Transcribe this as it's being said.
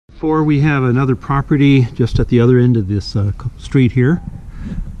before, we have another property just at the other end of this street here.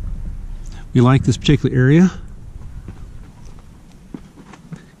 We like this particular area.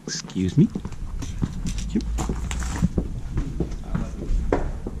 Excuse me. Thank you.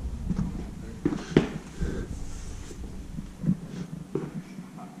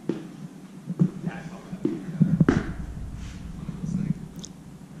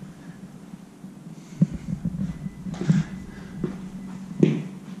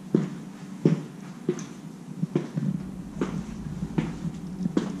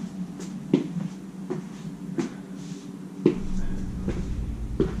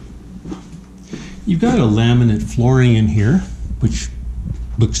 You've got a laminate flooring in here, which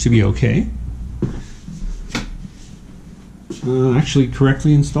looks to be okay. Actually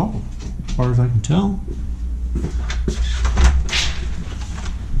correctly installed, as far as I can tell.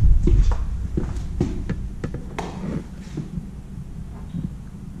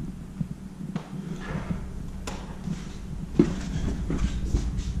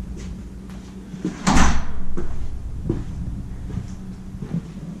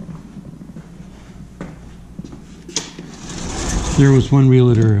 There was one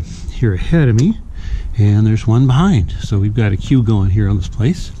realtor here ahead of me, and there's one behind. So we've got a queue going here on this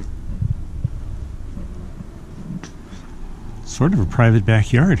place. Sort of a private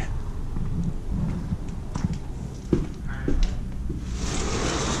backyard.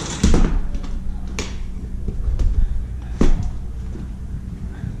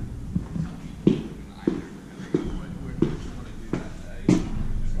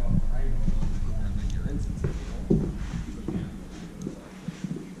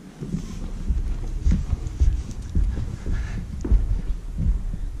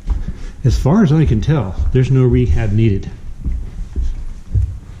 As far as I can tell, there's no rehab needed.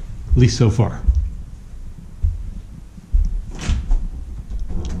 At least so far.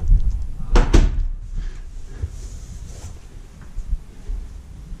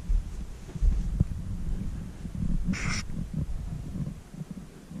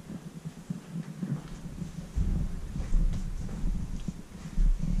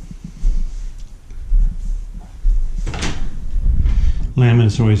 Laminate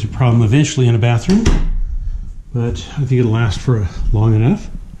is always a problem eventually in a bathroom, but I think it'll last for long enough.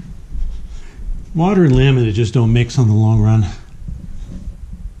 Water and laminate just don't mix on the long run.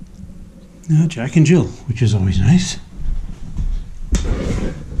 Jack and Jill, which is always nice.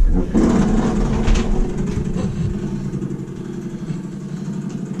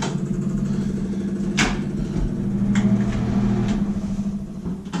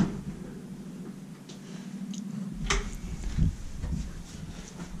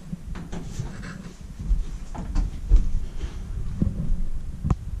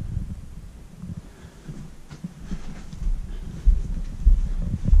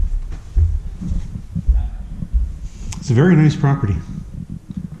 It's a very nice property.